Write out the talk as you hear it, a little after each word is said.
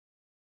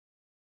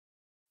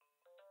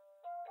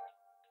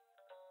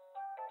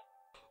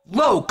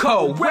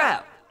Loco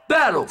rap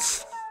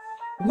battles.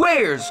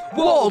 Where's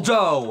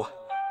Waldo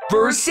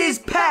versus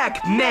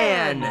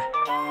Pac-Man?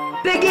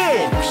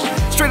 Begin!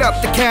 Straight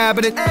up the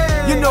cabinet,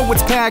 you know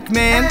it's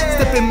Pac-Man.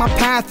 Step in my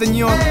path and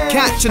you're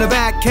catching a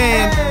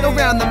backhand.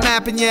 Around the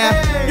map and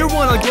yeah, you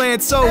wanna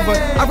glance over.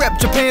 I rep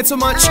Japan so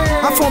much,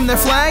 I'm from their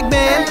flag,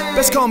 man.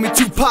 Best call me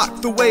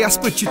Tupac, the way I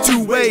split you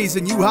two ways.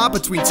 And you hop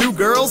between two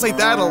girls, ain't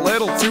that a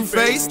little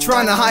two-faced?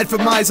 Trying to hide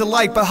from eyes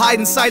alike, but hide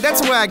in sight,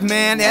 that's whack,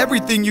 man.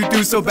 Everything you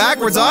do so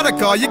backwards, ought to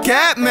call you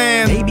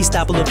Catman. Maybe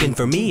stop looking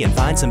for me and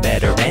find some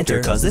better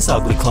banter, cause this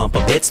ugly clump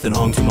of bits done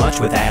hung too much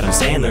with Adam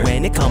Sandler.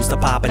 When it comes to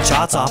popping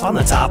shots off on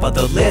the top of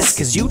the list,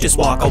 cause you just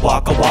walk a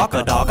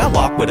dog, I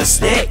walk with a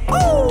stick.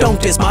 Don't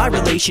diss my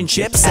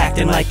relationships,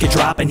 acting like you're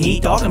dropping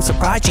heat. Dog, I'm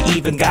surprised you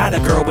even got a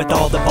girl with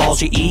all the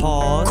balls you eat.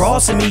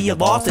 Crossing me, you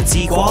lost at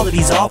sea,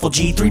 quality's awful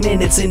G. 3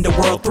 minutes into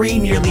World 3,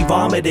 nearly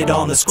vomited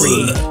on the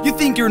screen. You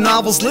think your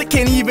novel's lit,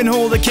 can't even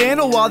hold a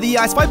candle while the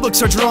I Spy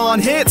books are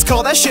drawing hits.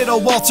 Call that shit a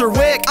Walter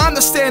Wick. I'm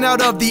the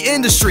standout of the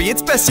industry,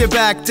 it's best you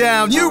back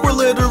down. You were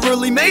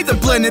literally made to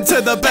blend into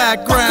the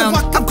background.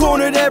 I'm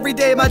cornered every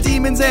day by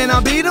demons and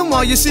I beat them,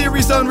 while your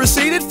series done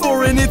receded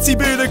for an itsy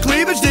bit of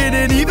cleavage.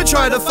 Didn't even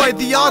try to fight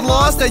the odd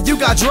loss that you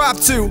got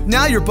dropped to.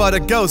 Now you're but a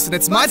ghost and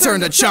it's my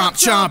turn to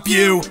chomp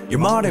you. Your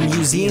modern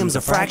museum's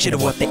a fraction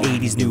of what the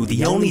 80s knew.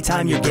 The only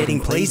time you're getting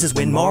plays is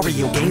when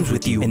Mario games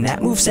with you. And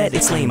that moveset,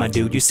 it's lame, my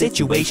dude. Your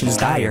situation's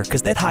dire,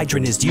 cause that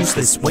hydrant is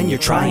useless when you're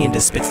trying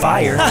to spit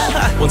fire.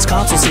 Once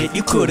consoles hit,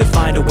 you couldn't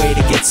find a way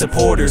to get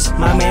supporters.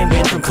 My man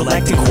went from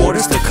collecting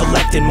quarters to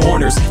collecting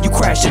mourners. You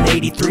crashed in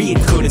 '83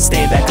 and couldn't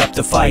stand back up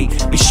to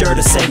fight. Be sure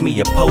to send me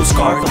a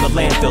postcard from the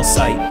landfill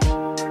site.